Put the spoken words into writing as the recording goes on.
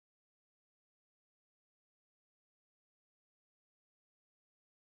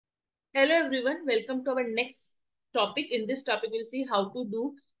Hello everyone, welcome to our next topic. In this topic, we'll see how to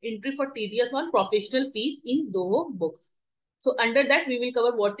do entry for TDS on professional fees in Zoho books. So under that, we will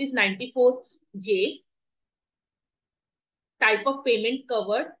cover what is 94J, type of payment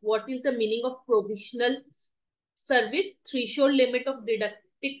covered, what is the meaning of provisional service, threshold limit of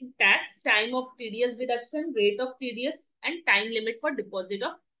deducting tax, time of TDS deduction, rate of TDS, and time limit for deposit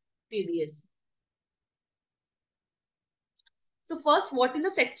of TDS. So first, what is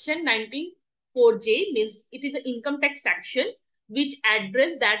the section 194J? Means it is an income tax section which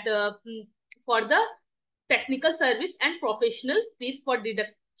address that for the technical service and professional fees for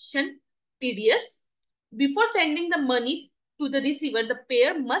deduction TDS. Before sending the money to the receiver, the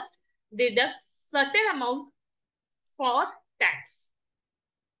payer must deduct certain amount for tax.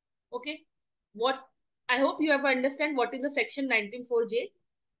 Okay. What I hope you have understand what is the section 194J.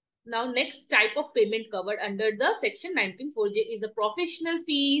 Now, next type of payment covered under the section 194J is the professional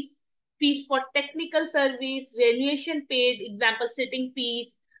fees, fees for technical service, remuneration paid, example sitting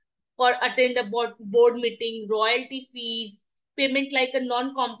fees for attend a board meeting, royalty fees, payment like a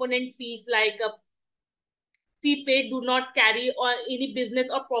non-component fees like a fee paid do not carry or any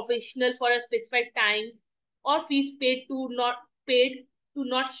business or professional for a specified time, or fees paid to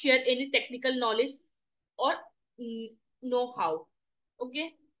not share any technical knowledge or know-how.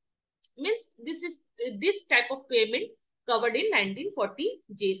 Okay. Means this type of payment covered in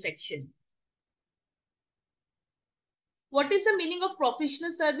 1940J section. What is the meaning of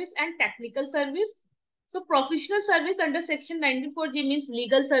professional service and technical service? So professional service under section 194J means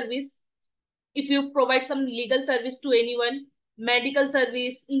legal service. If you provide some legal service to anyone, medical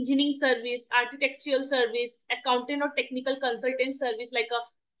service, engineering service, architectural service, accountant or technical consultant service like a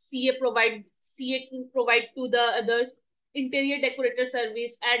CA provide to the others, interior decorator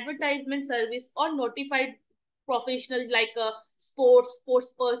service, advertisement service, or notified professional like a sports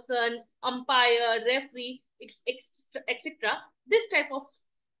person, umpire, referee, etc. This type of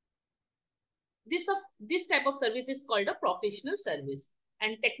service is called a professional service.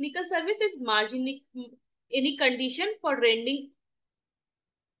 And technical service is margining any condition for rendering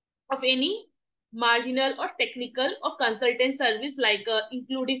of any marginal or technical or consultant service like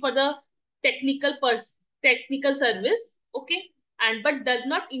including for the technical service. Okay. And but does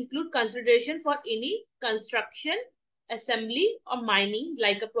not include consideration for any construction, assembly, or mining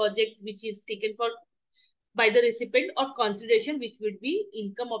like a project which is taken for by the recipient, or consideration which would be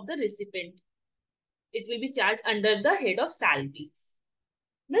income of the recipient. It will be charged under the head of salaries.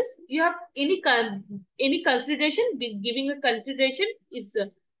 Miss, you have any consideration? Giving a consideration is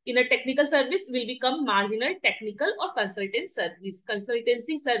in a technical service will become marginal, technical, or consultancy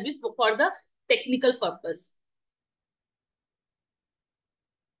service for the technical purpose.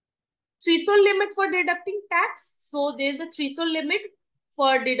 Threshold limit for deducting tax. So there is a threshold limit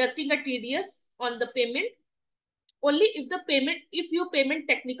for deducting a TDS on the payment. Only if your payment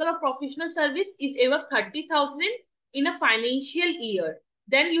technical or professional service is above 30,000 in a financial year,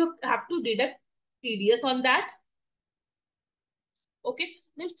 then you have to deduct TDS on that. Okay,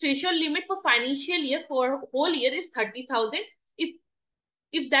 means threshold limit for financial year for whole year is 30,000.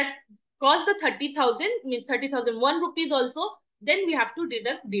 If that cost the 30,000 means 30,001 rupees also, then we have to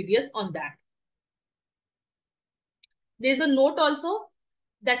deduct TDS on that. There is a note also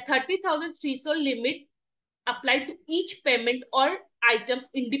that 30,000 threshold limit applied to each payment or item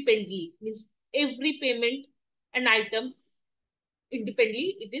independently. Means every payment and items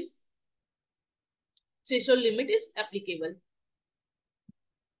independently, it is threshold limit is applicable.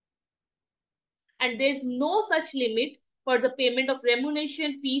 And there is no such limit for the payment of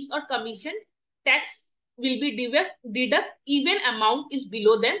remuneration, fees, or commission. Tax will be deduct even amount is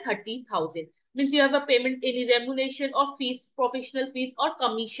below than 30,000. Means you have a payment, any remuneration or fees, professional fees or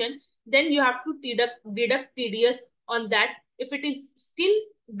commission, then you have to deduct TDS on that. If it is still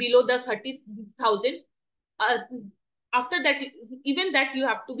below the 30,000, after that, even that you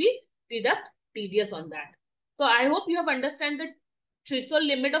have to be deduct TDS on that. So I hope you have understand the threshold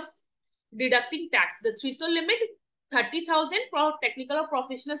limit of deducting tax. The threshold limit 30,000 for technical or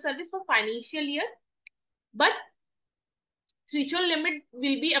professional service for financial year, but threshold limit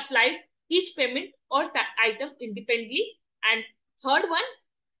will be applied each payment or item independently. And third one,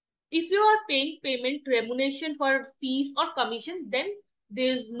 if you are paying payment remuneration for fees or commission, then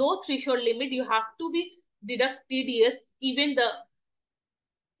there is no threshold limit. You have to be deduct TDS even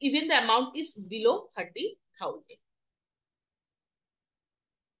the amount is below 30,000.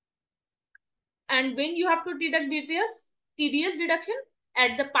 And when you have to deduct TDS deduction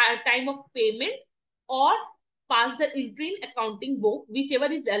at the time of payment or pass the entry in accounting book, whichever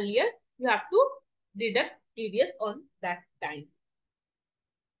is earlier, you have to deduct TDS on that time.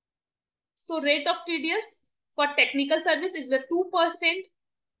 So rate of TDS for technical service is the 2%.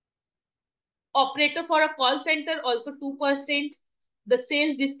 Operator for a call center also 2%. The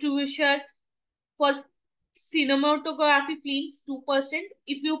sales distribution for cinematography films 2%.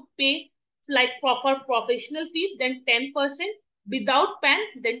 If you pay like for professional fees, then 10%. Without PAN,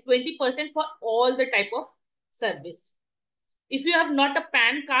 then 20% for all the type of service. If you have not a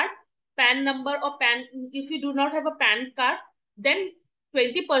PAN card, PAN number or PAN, if you do not have a PAN card, then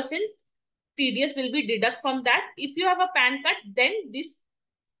 20% TDS will be deduct from that. If you have a PAN card, then this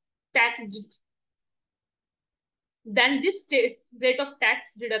tax, then this rate of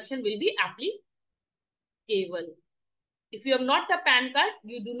tax deduction will be applicable. If you have not a PAN card,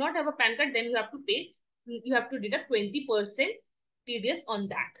 you do not have a PAN card, then you have to pay, you have to deduct 20% TDS on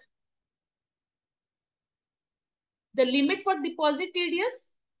that. The limit for deposit TDS,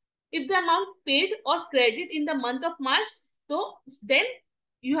 if the amount paid or credit in the month of March, so then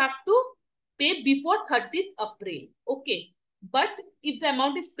you have to pay before 30th April. Okay. But if the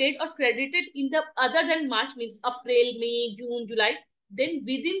amount is paid or credited in the other than March, means April, May, June, July, then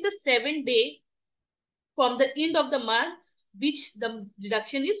within the 7 days from the end of the month, which the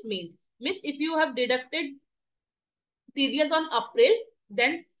deduction is made. Means if you have deducted TDS on April,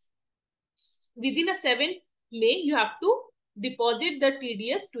 then within a 7 May, you have to deposit the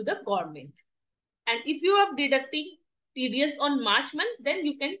TDS to the government. And if you are deducting TDS on March month, then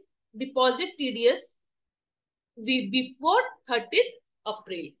you can deposit TDS before 30th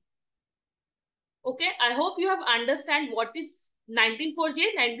April. Okay, I hope you have understand what is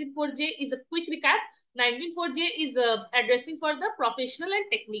 194J. 194J is a quick recap. 194J is addressing for the professional and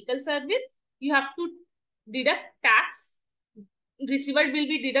technical service. You have to deduct tax. Receiver will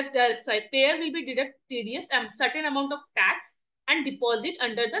be deduct, payer will be deduct TDS and certain amount of tax and deposit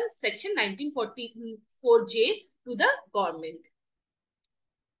under the section 1944J to the government.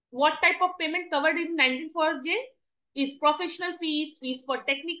 What type of payment covered in 194J is professional fees, fees for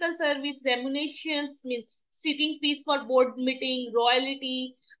technical service, remunerations, means sitting fees for board meeting,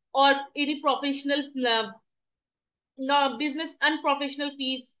 royalty, or any professional business unprofessional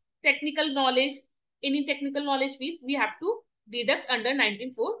fees, technical knowledge, any technical knowledge fees, we have to deduct under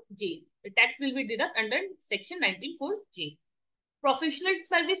 194J. The tax will be deduct under section 194J. Professional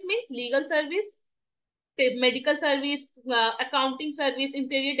service means legal service, medical service, accounting service,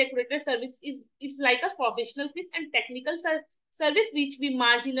 interior decorator service is like a professional fees, and technical service which we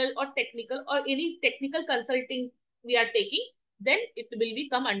marginal or technical or any technical consulting we are taking, then it will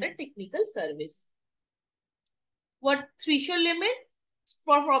become under technical service. What threshold limit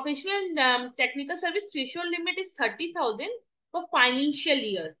for professional and technical service? Threshold limit is 30,000 for financial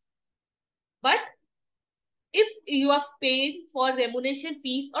year. But if you are paying for remuneration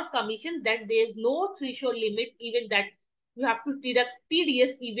fees or commission, that there is no threshold limit, even that you have to deduct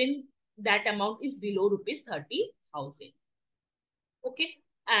TDS, even that amount is below rupees 30,000. Okay.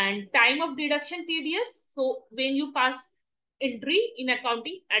 And time of deduction TDS. So when you pass entry in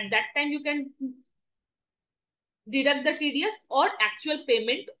accounting, at that time you can deduct the TDS, or actual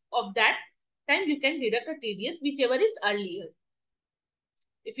payment of that time you can deduct a TDS, whichever is earlier.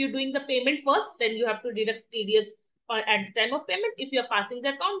 If you're doing the payment first, then you have to deduct TDS at the time of payment. If you're passing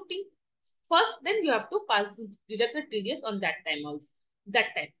the accounting first, then you have to deduct the TDS on that time also.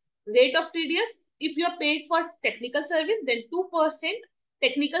 That time. Rate of TDS, if you are paid for technical service, then 2%.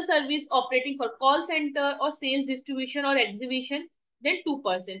 Technical service operating for call center or sales distribution or exhibition, then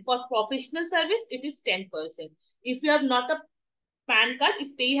 2%. For professional service, it is 10%. If you have not a PAN card,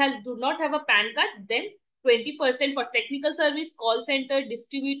 if pay has do not have a PAN card, then 20% for technical service, call center,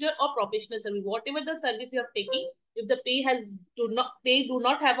 distributor, or professional service. Whatever the service you are taking, if the pay do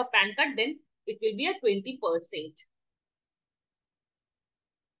not have a PAN card, then it will be a 20%.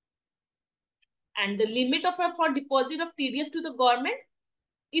 And the limit of for deposit of TDS to the government,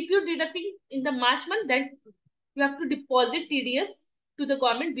 if you're deducting in the March month, then you have to deposit TDS to the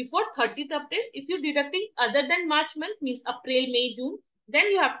government before 30th April. If you're deducting other than March month, means April, May, June, then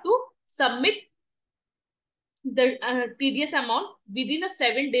you have to submit the TDS amount within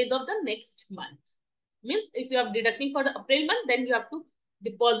 7 days of the next month. Means if you are deducting for the April month, then you have to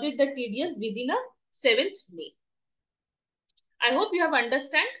deposit the TDS within 7th May. I hope you have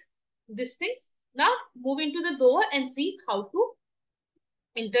understand these things. Now move into the Zoho and see how to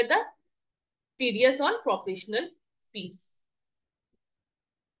enter the TDS on professional fees.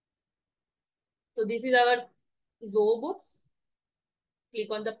 So this is our Zoho books. Click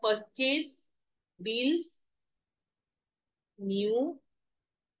on the purchase, bills, new.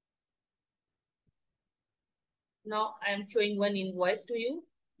 Now I am showing one invoice to you.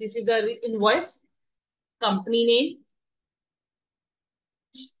 This is our invoice, company name,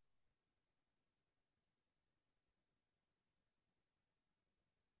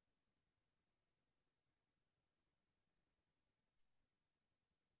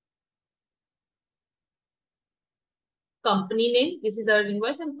 company name. This is our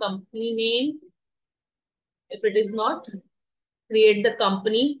invoice and company name. If it is not, create the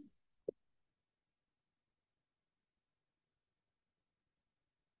company.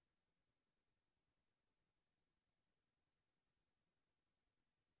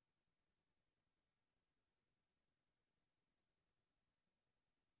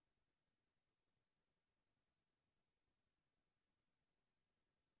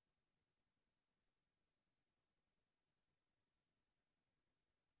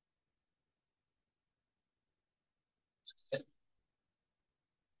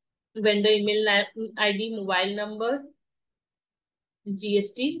 Vendor email ID, mobile number,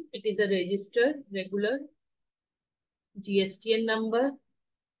 GST. It is a registered regular GSTN number.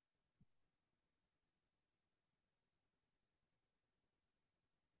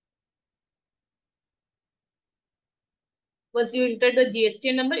 Once you enter the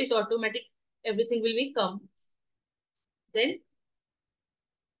GSTN number, it automatic everything will be come. Then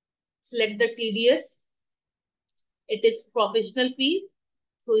select the TDS. It is professional fee.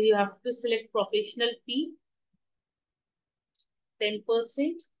 So you have to select professional fee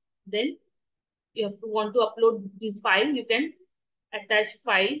 10%. Then you have to want to upload the file. You can attach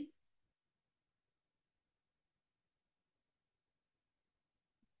file.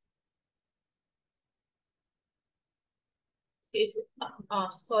 If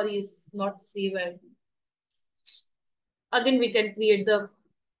sorry, it's not save. Again, we can create the.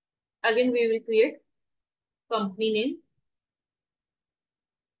 Again, we will create company name.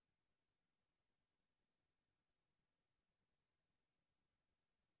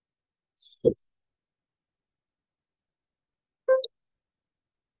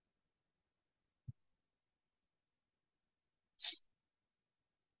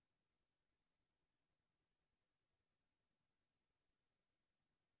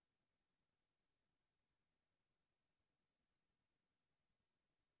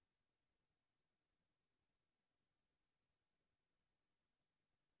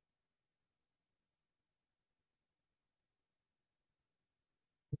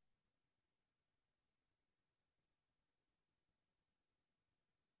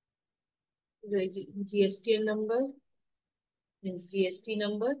 GSTN number means GST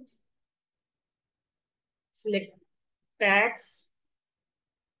number. Select tax,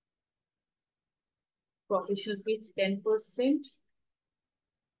 professional fees 10%,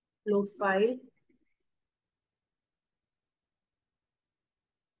 load file.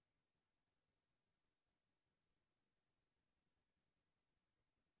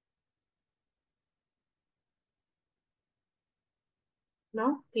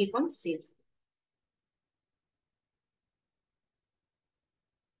 Now click on save.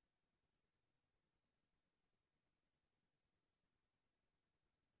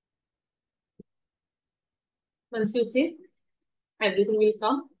 Once you save, everything will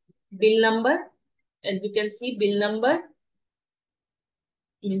come. Bill number, as you can see, bill number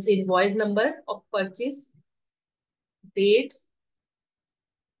means invoice number of purchase, date,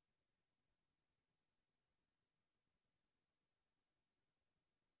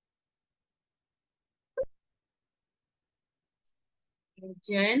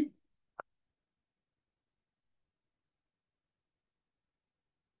 Jan,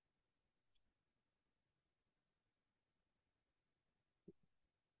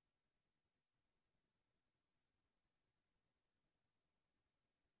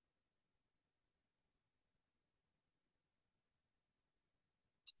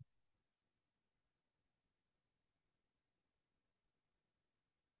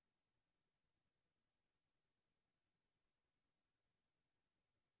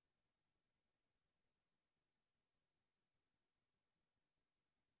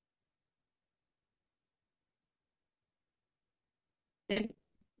 then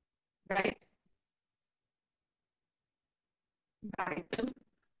write the item.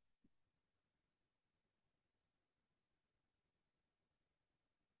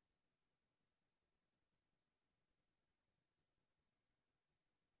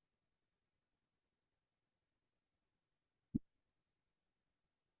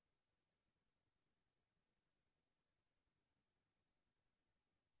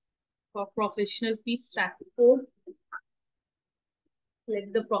 For professional fees, SAC code.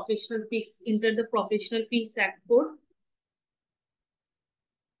 Select the professional fees, enter the professional fee SAC code.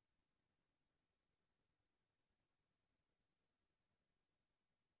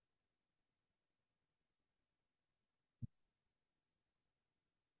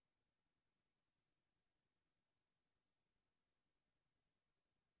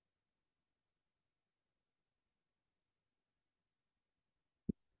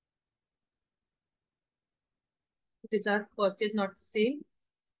 It is our purchase, not sale.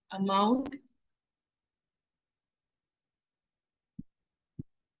 Amount.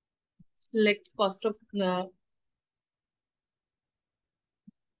 Select cost of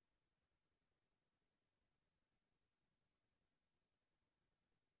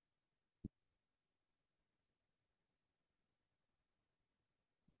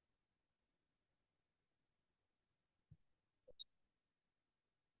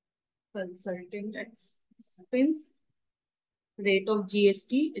consultant expense. Rate of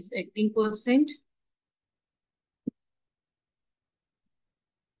GST is 18%.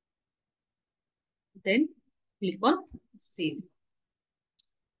 Then click on save.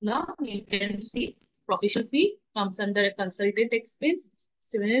 Now you can see professional fee comes under a consultant expense.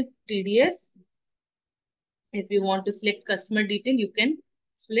 Similar TDS. If you want to select customer detail, you can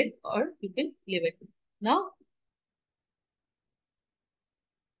select or you can leave it. Now,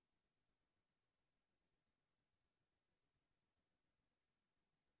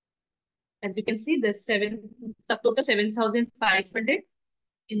 as you can see, the subtotal 7,500.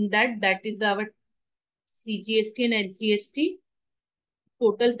 In that is our CGST and SGST.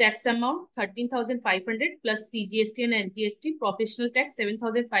 Total tax amount 13,500 plus CGST and SGST. Professional tax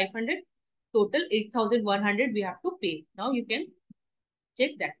 7,500. Total 8,100 we have to pay. Now you can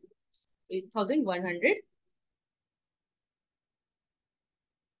check that. 8,100.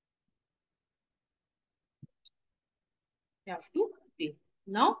 You have to pay.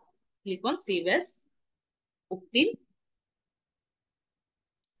 Now click on save as. Open.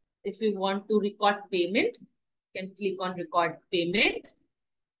 If you want to record payment, you can click on record payment.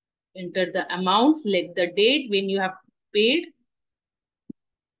 Enter the amount, select the date when you have paid.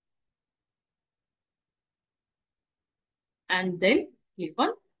 And then click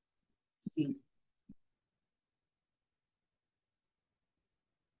on see.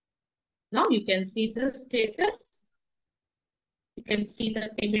 Now you can see the status. You can see the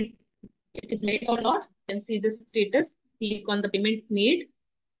payment, it is made or not. You can see the status. Click on the payment made.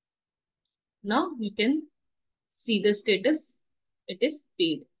 Now you can see the status. It is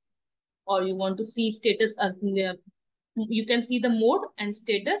paid. Or you want to see status, you can see the mode and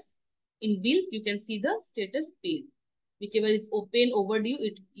status. In bills, you can see the status paid. Whichever is open, overdue,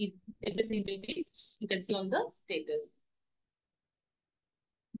 everything will be, you can see on the status.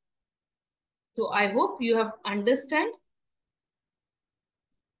 So I hope you have understand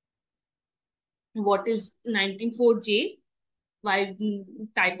what is 19.4J, why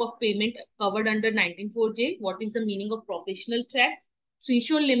type of payment covered under 19.4J, what is the meaning of professional tax,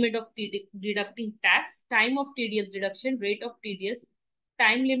 threshold limit of deducting tax, time of TDS deduction, rate of TDS,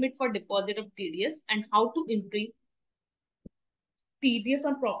 time limit for deposit of TDS, and how to entry TDS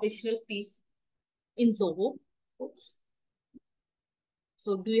on professional fees in Zoho. Oops.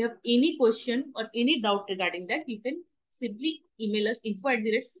 So do you have any question or any doubt regarding that? You can simply email us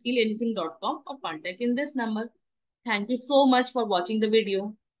info@skillanything.com or contact in this number. Thank you so much for watching the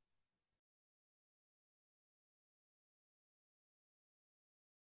video.